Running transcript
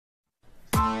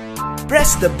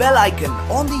press the bell icon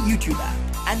on the YouTube app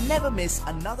and never miss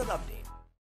another update.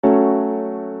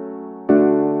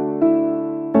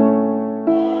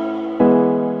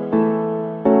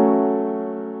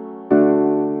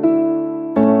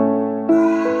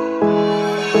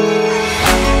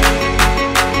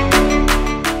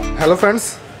 Hello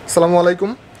friends,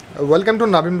 Assalamualaikum. Welcome to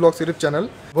Nabenvlogs YouTube channel.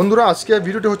 বন্ধুরা আজকে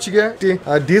ভিডিওটি হচ্ছে গিয়ে একটি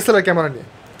DSLR camera নিয়ে।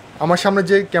 আমার সামনে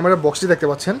যে ক্যামেরা বক্সটি দেখতে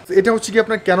পাচ্ছেন এটা হচ্ছে কি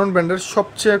আপনার ক্যানন ব্র্যান্ডের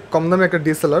সবচেয়ে কম দামে একটা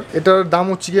DSLR। এটার দাম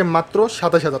হচ্ছে গিয়ে মাত্র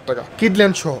 27000 টাকা কিড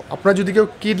লেন্স সহ। আপনারা যদি কেউ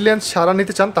কিড লেন্স সারা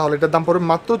নিতে চান তাহলে এটার দাম পড়বে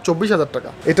মাত্র 24000 টাকা।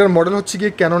 এটার মডেল হচ্ছে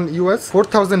গিয়ে Canon US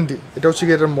 4000D। এটা হচ্ছে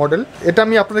গিয়ে এটার মডেল। এটা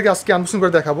আমি আপনাদেরকে আজকে আনবক্সিং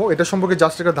করে দেখাবো। এটা সম্পর্কে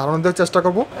জাস্ট একটা ধারণা দেওয়ার চেষ্টা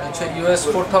করব। আচ্ছা US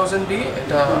 4000D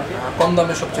এটা কম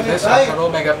দামে সবচেয়ে বেস্ট 18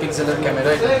 মেগাপিক্সেলের ক্যামেরা।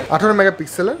 এটা 18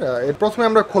 মেগাপিক্সেলের। প্রথমে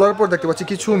আমরা খোলার পর দেখতে পাচ্ছি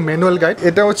কিছু ম্যানুয়াল গাইড।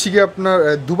 এটা হচ্ছে গিয়ে আপনার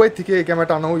দুবাই থেকে এই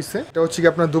ক্যামেরাটা আনা হয়েছে। এটা হচ্ছে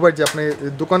গিয়ে আপনার দুবাই যে আপনি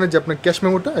দোকানের যে আপনার ক্যাশ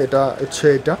মেমোটা এটা হচ্ছে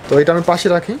এটা। তো এটা আমি পাশে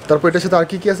রাখি। তারপর এটার সাথে আর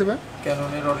কি কি আছে ভাই?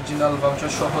 ক্যাননের অরিজিনাল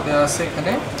ভাউচার সহ দেওয়া আছে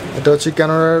এখানে। এটা হচ্ছে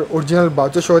ক্যাননের অরিজিনাল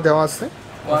ভাউচার সহ দেওয়া আছে।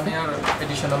 1 ইয়ার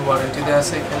এডিশনাল ওয়ারেন্টি দেওয়া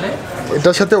আছে এখানে।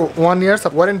 এটার সাথে 1 ইয়ার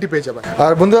ওয়ারেন্টি পেয়ে যাবেন।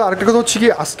 আর বন্ধুরা আরেকটা কথা হচ্ছে কি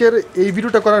আজকের এই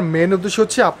ভিডিওটা করার মেইন উদ্দেশ্য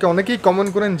হচ্ছে আপনি অনেকেই কমেন্ট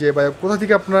করেন যে ভাই কোথা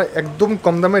থেকে আপনারা একদম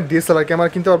কম দামে DSLR ক্যামেরা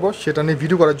কিনতে পারবো সেটা নিয়ে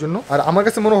ভিডিও করার জন্য। আর আমার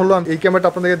কাছে মনে হলো এই ক্যামেরাটা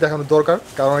আপনাদেরকে দেখানো দরকার,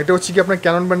 কারণ এটা হচ্ছে কি আপনার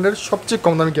ক্যানন ব্র্যান্ডের সবচেয়ে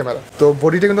কম দামি ক্যামেরা। তো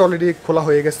বডিটা কিন্তু অলরেডি খোলা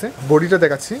হয়ে গেছে। বডিটা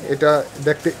দেখাচ্ছি, এটা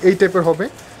দেখতে এই টাইপের হবে।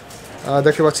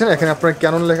 দেখতে পাচ্ছেন এখানে আপনার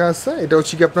ক্যানন লেখা আছে। এটা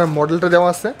হচ্ছে কি আপনার মডেলটা দেওয়া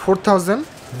আছে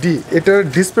 4000D। এটার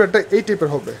ডিসপ্লেটা এই টাইপের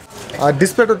হবে, আর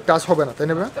ডিসপ্লেটা টাচ হবে না, তাই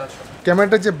না?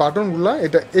 ক্যামেরাটার যে বাটনগুলো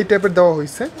এটা এই টাইপের দেওয়া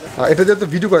হয়েছে। এটা যেহেতু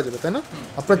ভিডিও করা যাবে, তাই না?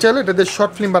 আপনার চাইলে এটা দিয়ে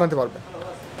শর্ট ফিল্ম বানাতে পারবেন।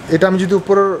 এটা আমি যদি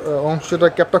উপরের অংশটা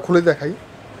ক্যাপটা খুলে দেখাই,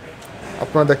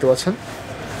 আপনারা দেখতে পাচ্ছেন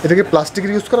এটা কি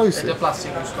প্লাস্টিকের ইউজ করা হয়েছে? এটা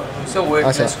প্লাস্টিক ইউজ করা হয়েছে ওয়েট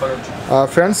লুজ করার জন্য।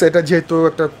 ফ্রেন্ডস, এটা যেহেতু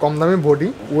একটা কম দামি বডি,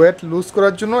 ওয়েট লুজ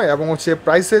করার জন্য এবং হচ্ছে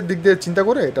প্রাইসের দিক দিয়ে চিন্তা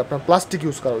করে এটা আপনার প্লাস্টিক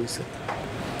ইউজ করা হয়েছে।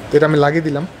 তো এটা আমি লাগিয়ে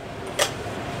দিলাম।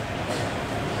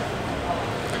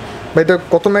 এটা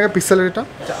কত মেগাপিক্সেলের? এটা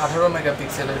 18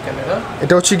 মেগাপিক্সেলের ক্যামেরা।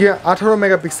 এটা হচ্ছে গিয়ে 18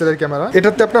 মেগাপিক্সেলের ক্যামেরা।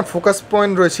 এটাতে আপনার ফোকাস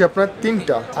পয়েন্ট রয়েছে আপনার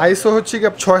 3টা। আইএসও হচ্ছে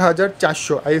গিয়ে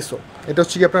 6400 আইএসও। এটা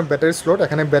হচ্ছে কি আপনার ব্যাটারি স্লট,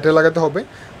 এখানে ব্যাটারি লাগাতে হবে।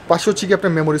 পাশে হচ্ছে কি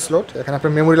আপনার মেমোরি স্লট, এখানে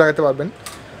আপনার মেমোরি লাগাতে পারবেন।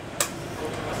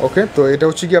 ওকে, তো এটা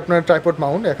হচ্ছে কি আপনার ট্রাইপড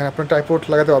মাউন্ট, এখানে আপনার ট্রাইপড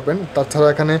লাগাতে পারবেন। তাছাড়া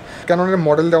এখানে ক্যাননের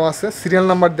মডেল দেওয়া আছে, সিরিয়াল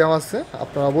নাম্বার দেওয়া আছে।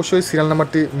 আপনারা অবশ্যই সিরিয়াল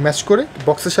নাম্বারটি ম্যাচ করে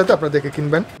বক্সের সাথে আপনারা দেখে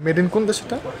কিনবেন। মেড ইন কোন দেশ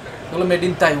এটা? এগুলো মেড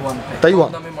ইন তাইওয়ান। তাইওয়ান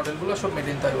কম দামি মডেলগুলো সব মেড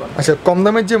ইন তাইওয়ান। আচ্ছা, কম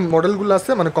দামের যে মডেলগুলো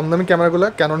আছে মানে কম দামি ক্যামেরাগুলো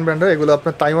ক্যানন ব্র্যান্ডের, এগুলো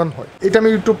আপনার তাইওয়ান হয়। এটা আমি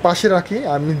একটু পাশে রাখি,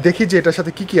 আমি দেখি যে এটার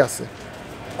সাথে কি কি আছে।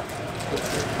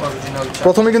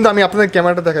 প্রথমে কিন্তু আমি আপনাদের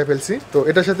ক্যামেরাটা দেখাই ফেলছি। তো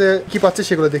এটার সাথে কি পাচ্ছে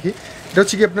সেগুলো দেখি। এটা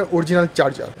হচ্ছে কি আপনার অরিজিনাল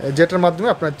চার্জার, যেটার মাধ্যমে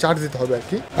আপনার চার্জ দিতে হবে আর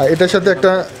কি। আর এটার সাথে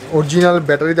একটা অরিজিনাল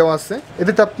ব্যাটারি দেওয়া আছে।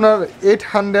 এটাতে আপনার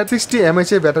 860 mAh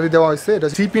এর ব্যাটারি দেওয়া হয়েছে। এটা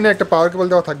 3 পিনে একটা পাওয়ার কেবল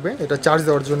দেওয়া থাকবে এটা চার্জ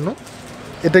দেওয়ার জন্য।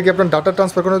 এটা কি আপনার ডাটা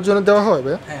ট্রান্সফার করার জন্য দেওয়া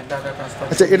হবে? হ্যাঁ, ডাটা ট্রান্সফার।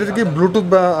 আচ্ছা, এটাতে কি ব্লুটুথ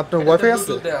বা আপনার ওয়াইফাই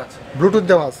আছে? ব্লুটুথ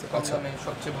দেওয়া আছে। আচ্ছা,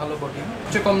 সবচেয়ে ভালো বডি,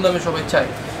 সবচেয়ে কম দামে সবাই চায়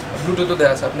ব্লুটুথও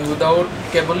দেওয়া আছে। আপনি উইদাউট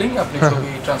কেবলিং আপনি ছবি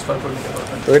ট্রান্সফার করে নিতে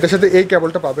পারবেন। তো এটার সাথে এই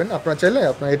কেবলটা পাবেন, আপনারা চাইলে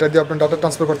আপনার এটা দিয়ে আপনার ডাটা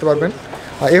ট্রান্সফার করতে পারবেন।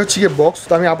 আর এই হচ্ছে গিয়ে বক্স।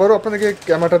 তো আমি আবারও আপনাদেরকে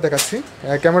ক্যামেরাটা দেখাচ্ছি।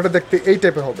 ক্যামেরাটা দেখতে এই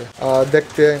টাইপের হবে,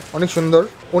 দেখতে অনেক সুন্দর।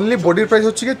 অনলি বডির প্রাইস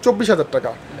হচ্ছে গিয়ে 24000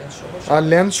 টাকা। আর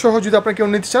লেন্স সহ যদি আপনার কেউ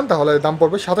নিতে চান তাহলে দাম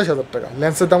পড়বে 27000 টাকা।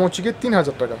 লেন্সের দাম হচ্ছে গিয়ে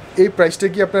 3000 টাকা। এই প্রাইসটা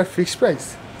কি আপনার ফিক্সড প্রাইস?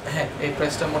 হ্যাঁ, এই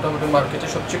প্রাইসটা মোটামুটি মার্কেটে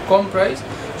সবচেয়ে কম প্রাইস।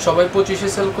 সবাই 25-এ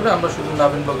সেল করে, আমরা শুধু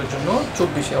নাবিন ব্লগের জন্য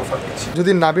 24-এ অফার দিচ্ছি।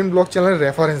 যদি নাবিন ব্লগ চ্যানেলের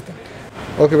রেফারেন্স দেন।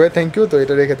 ওকে ভাই, থ্যাংক ইউ। তো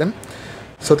এটা রেখে দেন।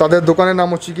 সো তাদের দোকানের নাম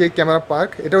হচ্ছে গিয়ে ক্যামেরা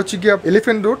পার্ক। এটা হচ্ছে গিয়ে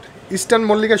elephant road, eastern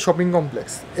Mallika shopping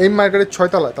complex, এই মার্কেটের 6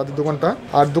 তলায় তাদের দোকানটা।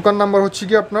 আর দোকান নাম্বার হচ্ছে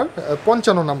গিয়ে আপনার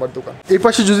 55 নাম্বার দোকান। এই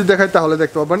পাশে যদি দেখায় তাহলে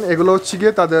দেখতে পাবেন এগুলো হচ্ছে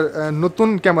গিয়ে তাদের নতুন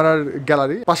ক্যামেরার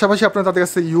গ্যালারি। পাশাপাশি আপনার তাদের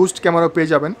কাছে ইউজড ক্যামেরা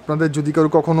পেয়ে যাবেন। আপনাদের যদি কারো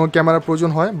কখনো ক্যামেরার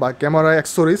প্রয়োজন হয় বা ক্যামেরা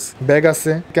অ্যাক্সেসরিজ, ব্যাগ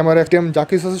আছে, ক্যামেরা এফটিএম যা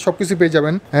কিছু আছে সবকিছু পেয়ে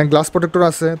যাবেন। গ্লাস প্রোটেক্টর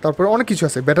আছে, তারপরে অনেক কিছু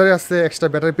আছে, ব্যাটারি আছে, এক্সট্রা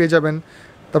ব্যাটারি পেয়ে যাবেন,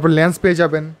 তারপর লেন্স পেয়ে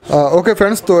যাবেন। ওকে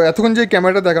ফ্রেন্ডস, তো এতক্ষণ যে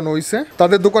ক্যামেরাটা দেখানো হয়েছে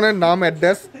তাদের দোকানের নাম,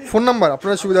 অ্যাড্রেস, ফোন নাম্বার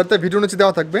আপনার সুবিধার্থে ভিডিও নিচে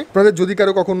দেওয়া থাকবে। আপনাদের যদি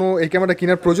কারো কখনো এই ক্যামেরা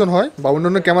কেনার প্রয়োজন হয় বা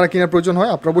অন্যান্য ক্যামেরা কেনার প্রয়োজন হয়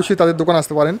আপনারা অবশ্যই তাদের দোকান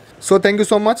আসতে পারেন। So thank you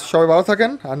so much. সবাই ভালো থাকেন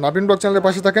আর নাবিন ব্লগ চ্যানেলের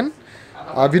পাশে থাকেন।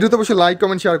 আর ভিডিওতে অবশ্যই লাইক,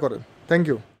 কমেন্ট, শেয়ার করেন। Thank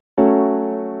you.